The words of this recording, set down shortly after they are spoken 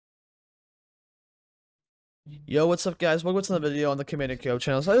Yo, what's up, guys? Welcome to the video on the Commander Co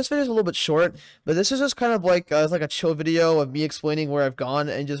channel. So this video is a little bit short, but this is just kind of like it's like a chill video of me explaining where I've gone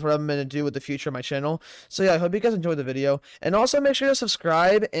and just what I'm gonna do with the future of my channel. So yeah, I hope you guys enjoyed the video, and also make sure to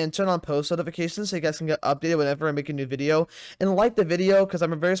subscribe and turn on post notifications so you guys can get updated whenever I make a new video. And like the video because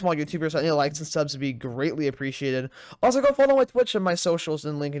I'm a very small YouTuber, so any likes and subs would be greatly appreciated. Also, go follow my Twitch and my socials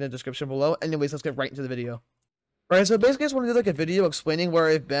and link in the description below. Anyways, let's get right into the video. Right, so basically I just want to do like a video explaining where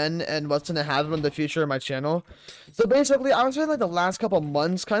I've been and what's going to happen in the future of my channel. So basically, I was spending like the last couple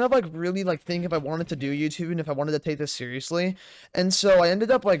months kind of like really like thinking if I wanted to do YouTube and if I wanted to take this seriously. And so I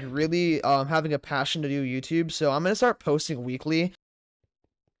ended up like really having a passion to do YouTube. So I'm going to start posting weekly.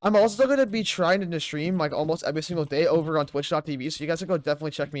 I'm also going to be trying to stream like almost every single day over on twitch.tv, so you guys can go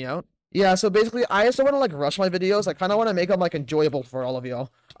definitely check me out. Yeah, so basically I just don't want to like rush my videos. I kind of want to make them like enjoyable for all of y'all.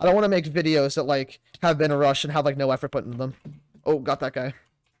 I don't want to make videos that like have been rushed and have like no effort put into them. Oh, got that guy.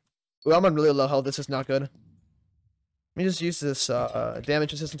 Ooh, I'm on really low health. This is not good. Let me just use this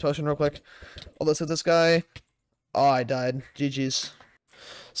damage resistance potion real quick. Oh, let's hit this guy. Oh, I died. GG's.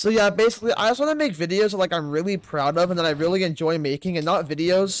 So yeah, basically, I just want to make videos that like I'm really proud of and that I really enjoy making, and not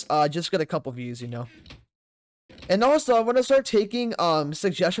videos just get a couple views, you know. And also, I want to start taking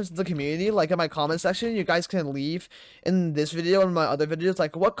suggestions to the community, like in my comment section. You guys can leave in this video and my other videos,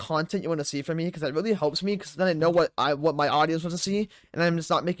 like what content you want to see from me, because that really helps me, because then I know what my audience wants to see, and I'm just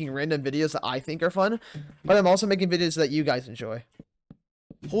not making random videos that I think are fun, but I'm also making videos that you guys enjoy.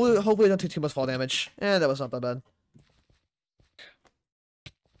 Hopefully, I don't take too much fall damage. That was not that bad.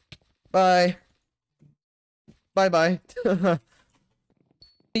 Bye. Bye-bye.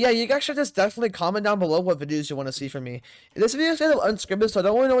 Yeah, you guys should just definitely comment down below what videos you want to see from me. This video is kind of unscripted, so I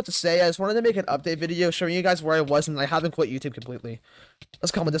don't really know what to say. I just wanted to make an update video showing you guys where I was, and I haven't quit YouTube completely.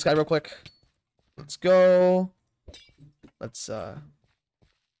 Let's comment this guy real quick. Let's go. Let's,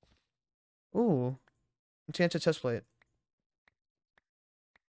 Ooh. Enchanted chest plate.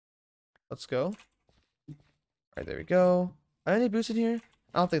 Let's go. Alright, there we go. Are any boosts in here?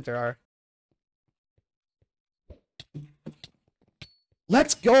 I don't think there are.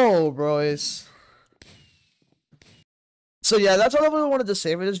 Let's go, boys. So yeah, that's all I really wanted to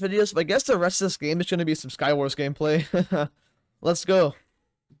say for this video. So I guess the rest of this game is going to be some skywars gameplay. Let's go.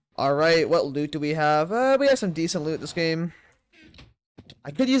 Alright, what loot do we have? We have some decent loot this game.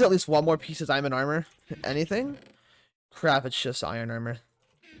 I could use at least one more piece of diamond armor. Anything? Crap, it's just iron armor.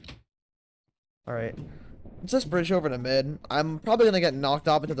 Alright. Let's just bridge over to mid. I'm probably going to get knocked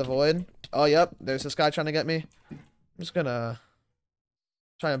off into the void. Oh, yep. There's this guy trying to get me. I'm just going to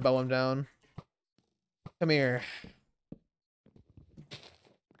try and bow him down. Come here.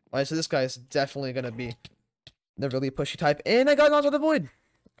 Alright, so this guy is definitely going to be the really pushy type. And I got knocked out of the void.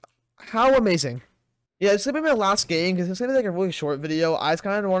 How amazing. Yeah, it's going to be my last game because it's going to be like a really short video. I just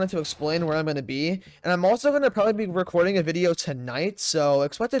kind of wanted to explain where I'm going to be. And I'm also going to probably be recording a video tonight. So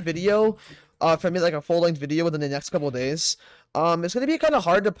expect a video from me, like a full-length video within the next couple of days. It's going to be kind of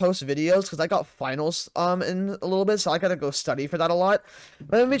hard to post videos because I got finals in a little bit. So I got to go study for that a lot.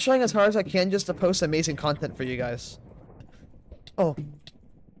 But I'm going to be trying as hard as I can just to post amazing content for you guys. Oh.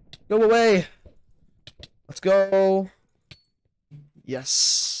 Go away. Let's go.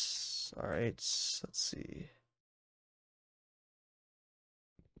 Yes. All right, let's see.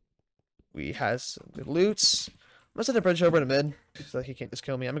 We has some good loots. I'm gonna send a bridge over to mid so that he can't just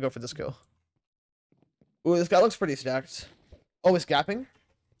kill me. I'm gonna go for this kill. Ooh, this guy looks pretty stacked. Oh, he's gapping.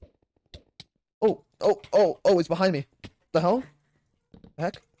 Oh, he's behind me. The hell? The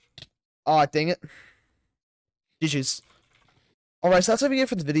heck? Aw, dang it. GG's. Alright, so that's gonna be it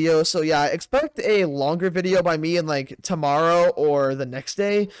for the video. So yeah, expect a longer video by me in like tomorrow or the next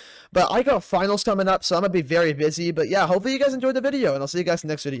day. But I got finals coming up, so I'm gonna be very busy. But yeah, hopefully you guys enjoyed the video, and I'll see you guys in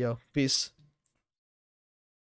the next video. Peace.